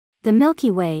The Milky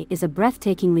Way is a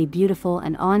breathtakingly beautiful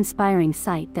and awe-inspiring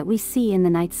sight that we see in the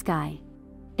night sky.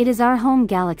 It is our home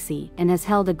galaxy and has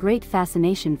held a great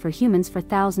fascination for humans for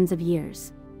thousands of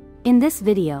years. In this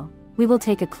video, we will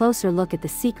take a closer look at the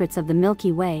secrets of the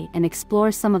Milky Way and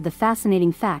explore some of the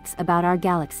fascinating facts about our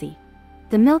galaxy.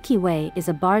 The Milky Way is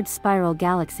a barred spiral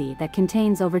galaxy that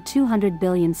contains over 200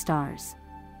 billion stars.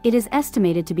 It is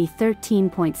estimated to be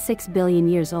 13.6 billion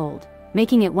years old,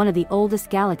 making it one of the oldest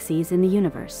galaxies in the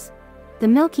universe. The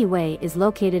Milky Way is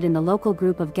located in the local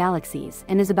group of galaxies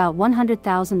and is about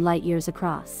 100,000 light-years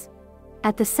across.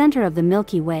 At the center of the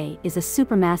Milky Way is a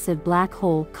supermassive black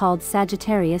hole called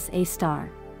Sagittarius A star.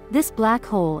 This black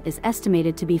hole is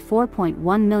estimated to be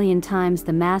 4.1 million times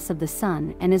the mass of the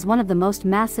Sun and is one of the most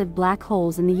massive black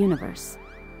holes in the universe.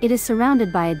 It is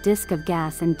surrounded by a disk of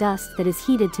gas and dust that is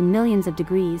heated to millions of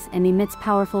degrees and emits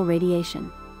powerful radiation.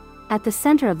 At the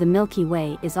center of the Milky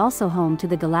Way is also home to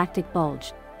the galactic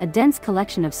bulge, a dense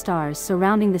collection of stars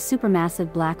surrounding the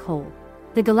supermassive black hole.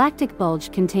 The galactic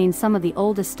bulge contains some of the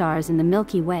oldest stars in the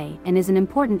Milky Way and is an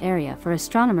important area for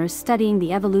astronomers studying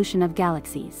the evolution of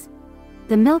galaxies.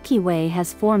 The Milky Way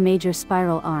has four major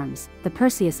spiral arms: the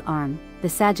Perseus arm, the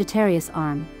Sagittarius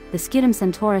arm, the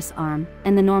Scutum-Centaurus arm,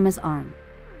 and the Norma's arm.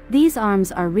 These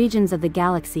arms are regions of the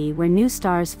galaxy where new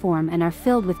stars form and are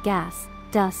filled with gas,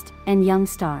 dust, and young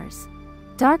stars.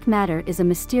 Dark matter is a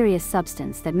mysterious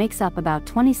substance that makes up about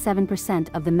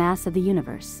 27% of the mass of the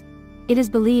universe. It is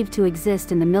believed to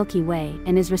exist in the Milky Way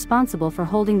and is responsible for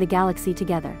holding the galaxy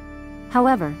together.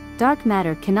 However, dark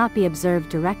matter cannot be observed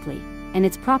directly, and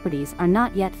its properties are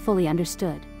not yet fully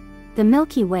understood. The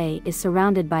Milky Way is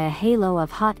surrounded by a halo of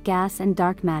hot gas and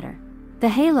dark matter. The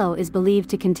halo is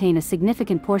believed to contain a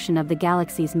significant portion of the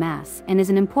galaxy's mass and is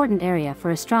an important area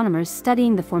for astronomers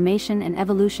studying the formation and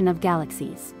evolution of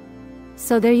galaxies.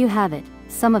 So there you have it,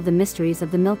 some of the mysteries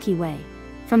of the Milky Way.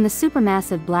 From the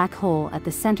supermassive black hole at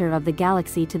the center of the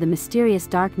galaxy to the mysterious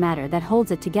dark matter that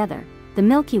holds it together, the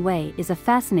Milky Way is a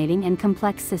fascinating and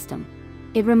complex system.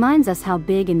 It reminds us how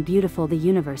big and beautiful the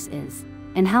universe is,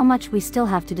 and how much we still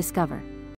have to discover.